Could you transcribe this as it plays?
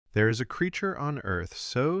There is a creature on Earth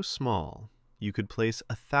so small you could place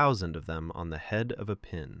 1,000 of them on the head of a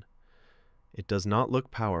pin. It does not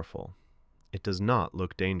look powerful. It does not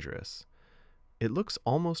look dangerous. It looks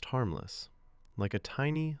almost harmless, like a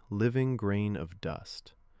tiny, living grain of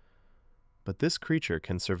dust. But this creature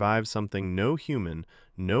can survive something no human,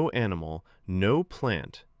 no animal, no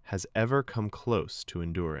plant has ever come close to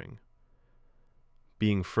enduring.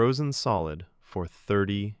 Being frozen solid for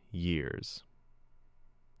 30 years.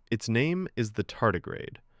 Its name is the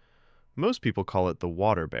tardigrade. Most people call it the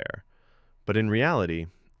water bear, but in reality,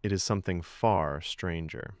 it is something far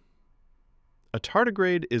stranger. A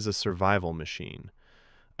tardigrade is a survival machine,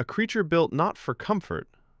 a creature built not for comfort,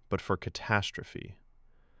 but for catastrophe.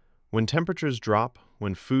 When temperatures drop,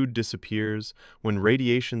 when food disappears, when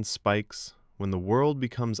radiation spikes, when the world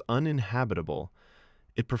becomes uninhabitable,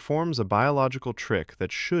 it performs a biological trick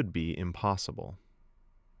that should be impossible.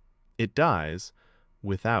 It dies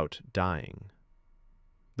without dying.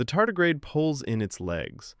 The tardigrade pulls in its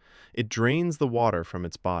legs. It drains the water from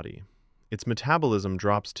its body. Its metabolism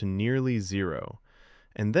drops to nearly zero,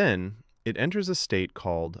 and then it enters a state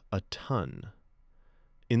called a ton.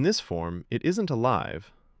 In this form, it isn't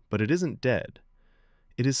alive, but it isn't dead.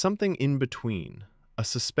 It is something in between, a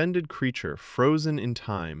suspended creature frozen in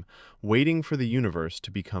time, waiting for the universe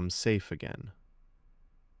to become safe again.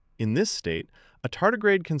 In this state, a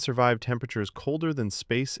tardigrade can survive temperatures colder than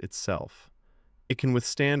space itself. It can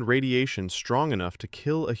withstand radiation strong enough to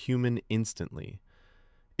kill a human instantly.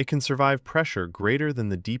 It can survive pressure greater than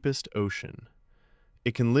the deepest ocean.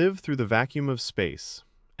 It can live through the vacuum of space,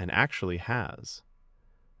 and actually has.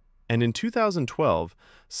 And in 2012,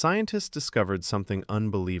 scientists discovered something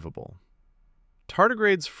unbelievable.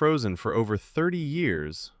 Tardigrades frozen for over 30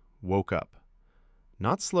 years woke up.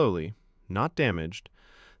 Not slowly, not damaged.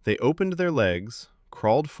 They opened their legs,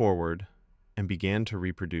 crawled forward, and began to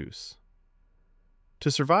reproduce. To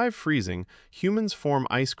survive freezing, humans form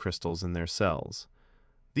ice crystals in their cells.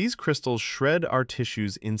 These crystals shred our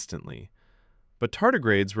tissues instantly, but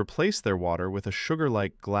tardigrades replace their water with a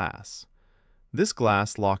sugar-like glass. This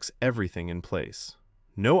glass locks everything in place.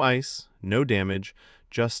 No ice, no damage,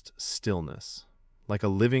 just stillness, like a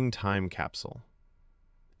living time capsule.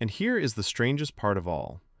 And here is the strangest part of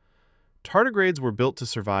all. Tardigrades were built to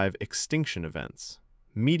survive extinction events,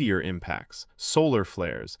 meteor impacts, solar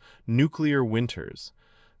flares, nuclear winters.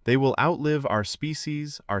 They will outlive our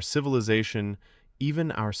species, our civilization,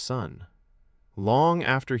 even our sun. Long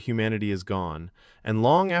after humanity is gone, and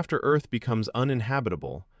long after Earth becomes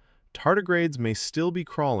uninhabitable, tardigrades may still be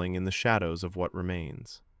crawling in the shadows of what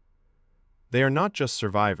remains. They are not just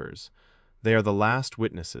survivors, they are the last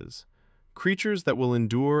witnesses, creatures that will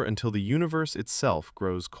endure until the universe itself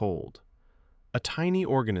grows cold. A tiny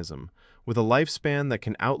organism with a lifespan that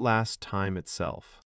can outlast time itself.